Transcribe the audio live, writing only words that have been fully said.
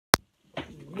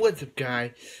What's up,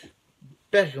 guys?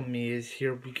 Beckham is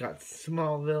here. We got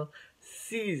Smallville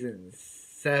Season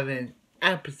 7,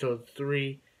 Episode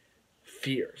 3,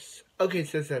 Fierce. Okay,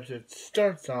 so this episode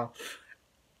starts off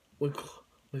with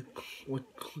with, with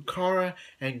Kara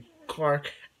and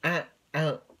Clark at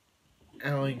like,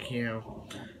 like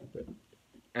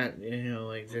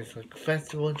this like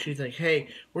festival, and she's like, "Hey,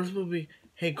 we're supposed to be.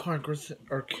 Hey, Clark,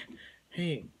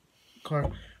 hey,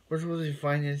 Clark, we're supposed to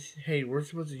find this. Hey, we're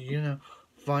supposed to,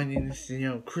 finding this,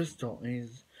 crystal." And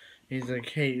he's like,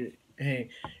 "Hey,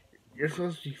 you're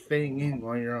supposed to be fitting in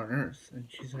while you're on Earth." And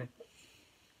she's like,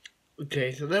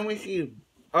 "Okay." So then we see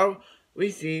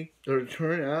the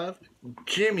return of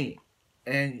Jimmy,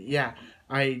 and yeah,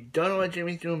 I don't know what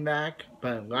Jimmy's doing back,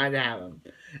 but I'm glad to have him.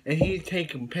 And he's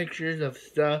taking pictures of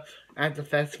stuff at the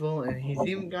festival, and he's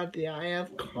even got the eye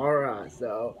of Kara.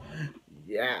 So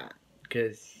yeah,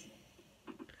 because.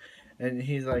 And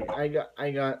he's like,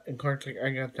 and Clark's like,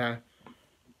 I got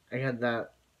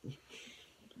that.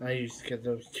 I used to get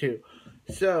those too.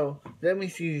 So then we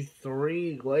see these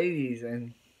three ladies,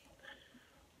 and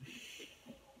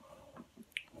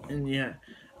yeah,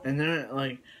 and they're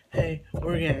like, hey,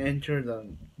 we're gonna enter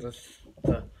this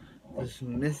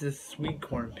Mrs.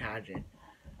 Sweetcorn pageant,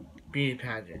 beauty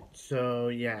pageant. So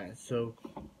yeah,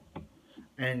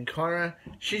 and Kara,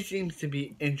 she seems to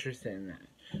be interested in that.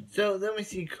 So then we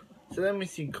see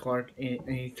Clark, and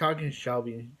he's talking to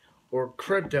Shelby, or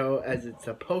Crypto, as it's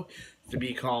supposed to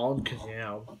be called, because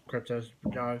Crypto's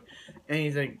dog. And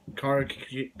he's like, Kara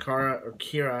or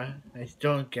Kira. I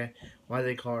still don't get why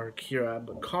they call her Kira,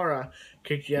 but Kara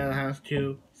kicked you out of the house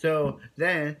too. So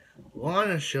then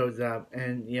Lana shows up,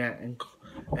 and yeah,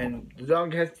 and the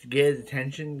dog has to get his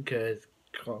attention because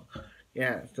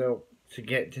so to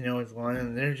get to know his Lana,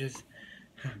 and they're just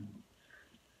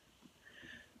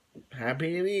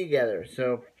happy to be together.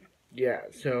 So yeah,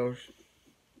 so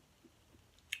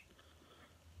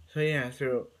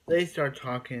they start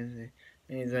talking,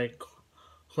 and he's like,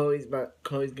 Chloe's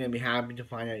gonna be happy to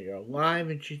find out you're alive,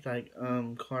 and she's like,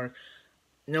 Clark,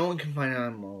 no one can find out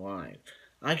I'm alive.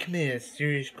 I committed a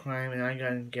serious crime, and I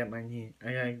gotta get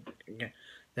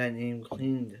that name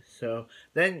cleaned. So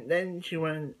then she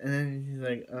went, and then she's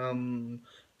like,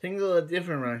 things are a little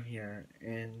different around here.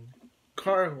 And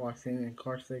Clark walks in, and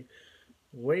Clark's like,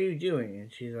 what are you doing?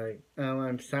 And she's like,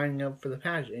 I'm signing up for the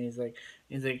pageant. And he's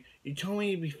like, you told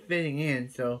me you'd be fitting in,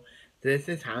 so this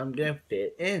is how I'm gonna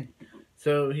fit in.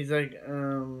 So he's like,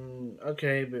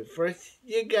 okay, but first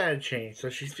you gotta change. So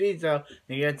she speeds up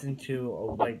and gets into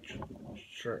a white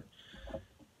shirt.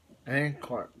 And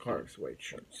Clark's white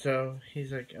shirt. So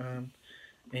he's like,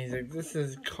 this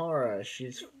is Kara.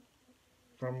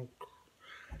 From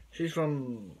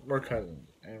we're cousins,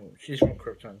 and she's from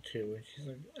Krypton too. And she's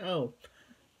like, oh,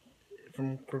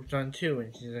 from Krypton too.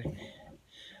 And she's like,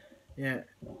 yeah,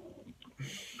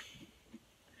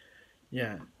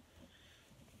 yeah,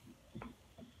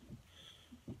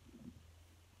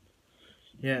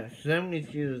 yeah. So then we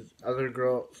see this other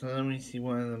girl. So then we see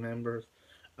one of the members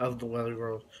of the Weather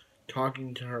Girls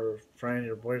talking to her friend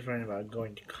or boyfriend about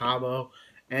going to Cabo,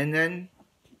 and then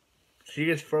she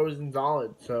gets frozen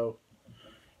solid. So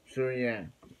yeah,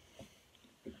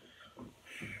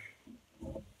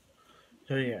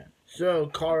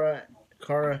 So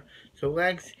So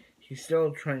Lex, he's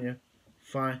still trying to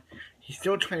find. He's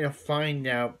still trying to find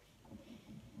out.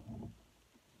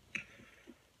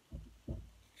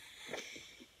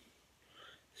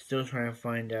 Still trying to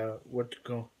find out what to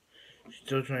go.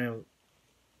 Still trying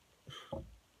to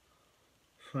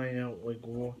find out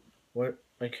what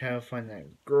like how to find that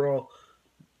girl,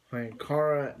 find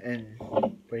Kara,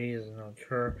 but he doesn't know it's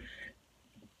her.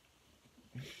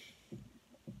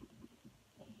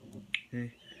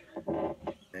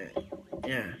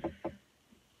 Yeah.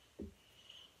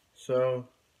 So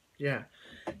yeah,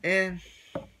 and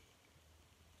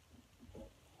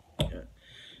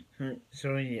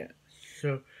so yeah,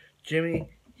 so Jimmy,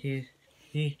 he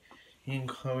and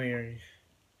Chloe are.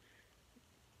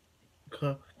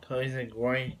 Chloe's like,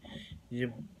 why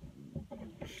you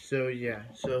so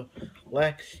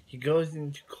Lex, he goes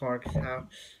into Clark's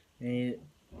house, and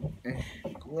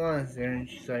Lana's there, and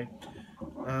she's like,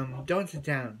 don't sit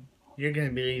down. You're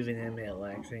gonna be leaving in a minute,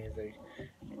 Lex. And he's like,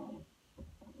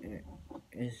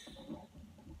 it's,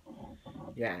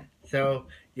 yeah. So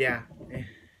yeah, and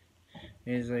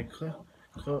he's like,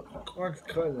 Clark's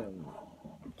cousin.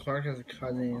 Clark has a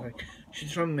cousin. He's like,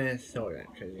 she's from Minnesota,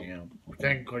 because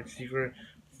protecting Clark's secret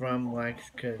from Lex,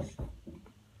 because.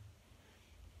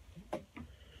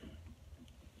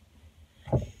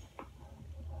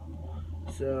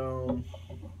 So,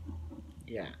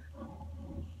 yeah.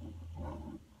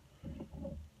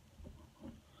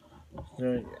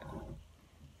 So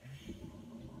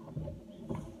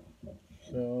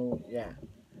yeah,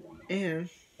 and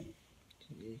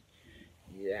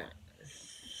yeah,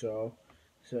 so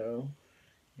so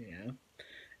yeah,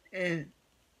 and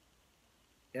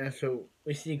yeah. So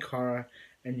we see Kara,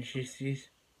 and she's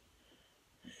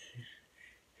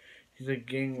like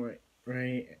getting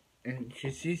right, and she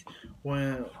sees one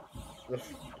of the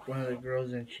one of the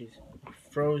girls, and she's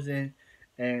frozen,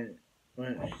 and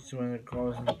when she's one of the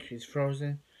girls, and she's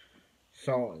frozen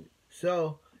solid.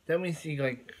 So then we see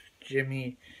like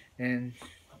Jimmy and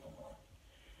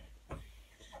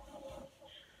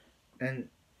and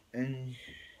and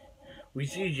we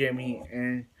see Jimmy,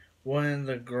 and one of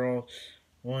the girls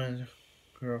one of the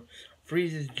girl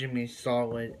freezes Jimmy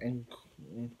solid, and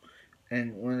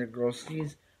one of the girls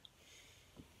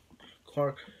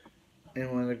Clark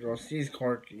one of the girls sees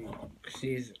Clark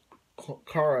sees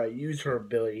Kara use her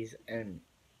abilities, and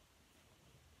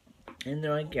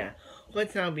they're like, yeah,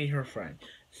 let's now be her friend.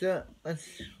 So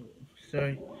let's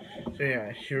so so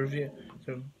yeah, she review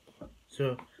so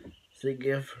so so they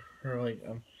give her like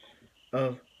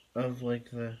of of like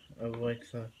the of like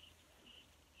the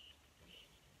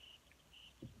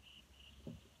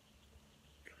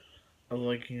of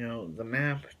like the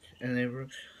map, and they were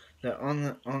that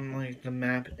on like the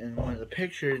map, and one of the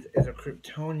pictures is a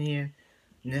Kryptonian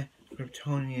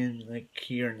like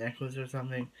key or necklace or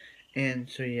something, and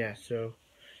so yeah so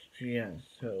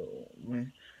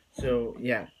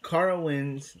yeah, Kara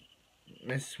wins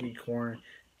Miss Sweetcorn,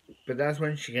 but that's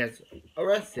when she gets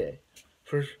arrested.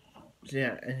 For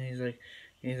yeah, and he's like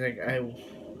I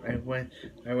went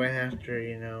after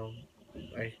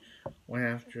I went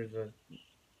after the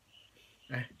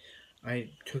I I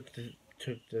took the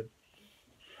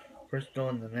crystal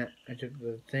and the net. I took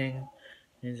the thing.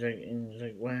 And he's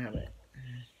like, what happened?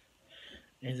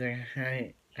 He's like,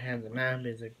 I have the map.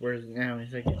 He's like, where's it now?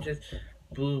 He's like, it just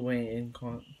blew away. And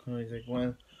he's like,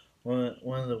 one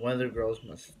of the weather girls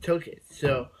must have took it.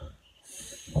 So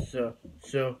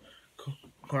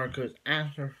Clark goes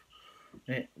after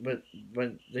it, but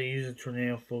they use a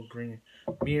tornado full of green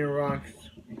meteor rocks,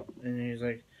 and he's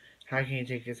like, how can you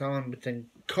take us on? But then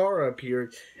Kara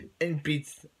appeared and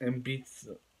beats them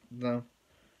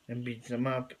and beats them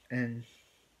up and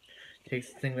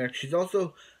takes the thing back. She's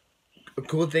also a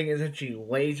cool thing is that she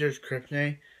lasers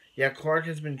kryptonite. Yeah, Clark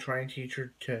has been trying to teach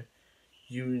her to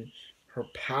use her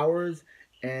powers,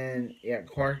 and yeah,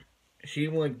 Clark she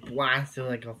like blasted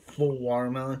like a full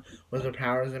watermelon with her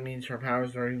powers. That means her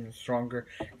powers are even stronger.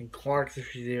 And Clark has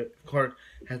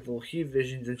little heat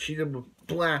visions, and she's able to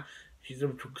blast. She's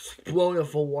able to explode a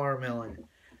full watermelon,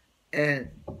 and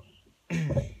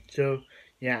so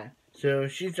yeah, so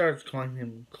she starts calling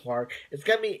him Clark. It's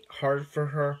gonna be hard for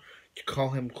her to call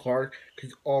him Clark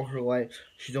because all her life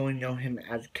she's only known him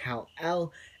as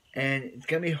Kal-El, and it's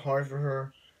gonna be hard for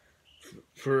her.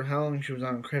 For how long she was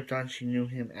on Krypton, she knew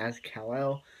him as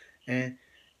Kal-El, and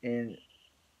and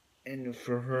and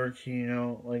for her to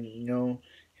know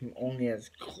him only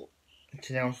as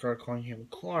to now start calling him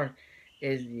Clark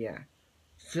is yeah.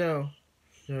 So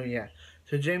yeah.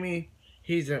 So Jamie,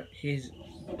 he's he's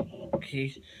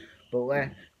but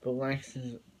Lex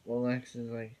is like Lex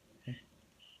is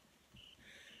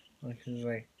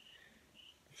like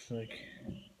it's like,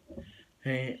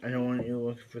 hey, I don't want you to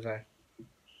look for that.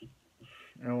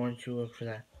 I don't want you to look for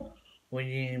that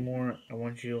lady anymore. I don't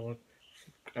want you to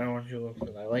look for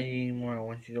that lady anymore. I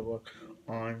want you to look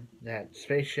on that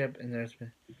spaceship. And there's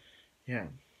been yeah.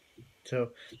 So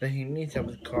then he meets up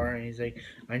with Kara, and he's like,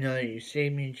 I know that you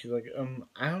saved me. And she's like,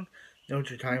 I don't know what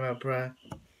you're talking about, bruh.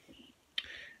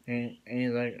 And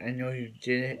he's like, I know you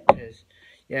did it, because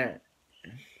yeah,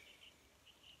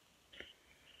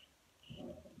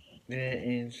 it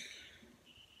is.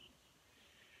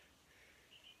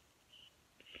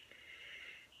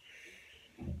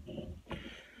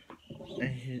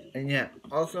 And yeah,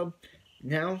 also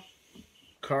now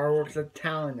Kara works at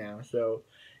Talon now, so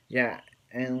yeah.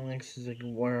 And Lex is like,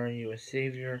 "What are you, a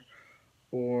savior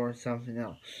or something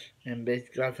else?" And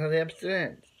basically that's how the episode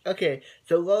ends. Okay,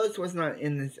 so Lois was not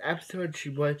in this episode. She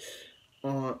was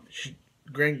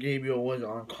Grant Gabriel was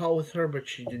on call with her, but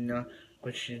she did not.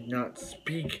 But she did not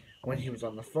speak when he was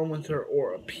on the phone with her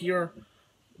or appear.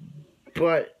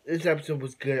 But this episode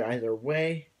was good either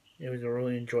way. It was a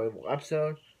really enjoyable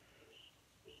episode.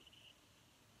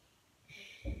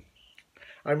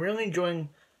 I'm really enjoying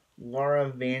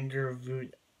Laura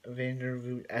Vandervoot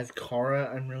as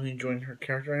Kara. I'm really enjoying her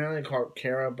character. I know they call her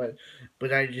Kara, but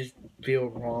I just feel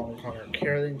wrong calling her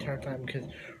Kara the entire time because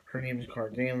her name is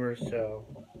Kara Danvers.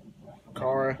 So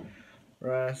Kara.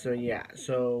 So yeah.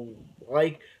 So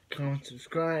like, comment,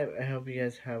 subscribe. I hope you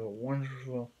guys have a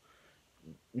wonderful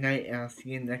night, and I'll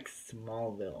see you next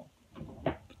Smallville.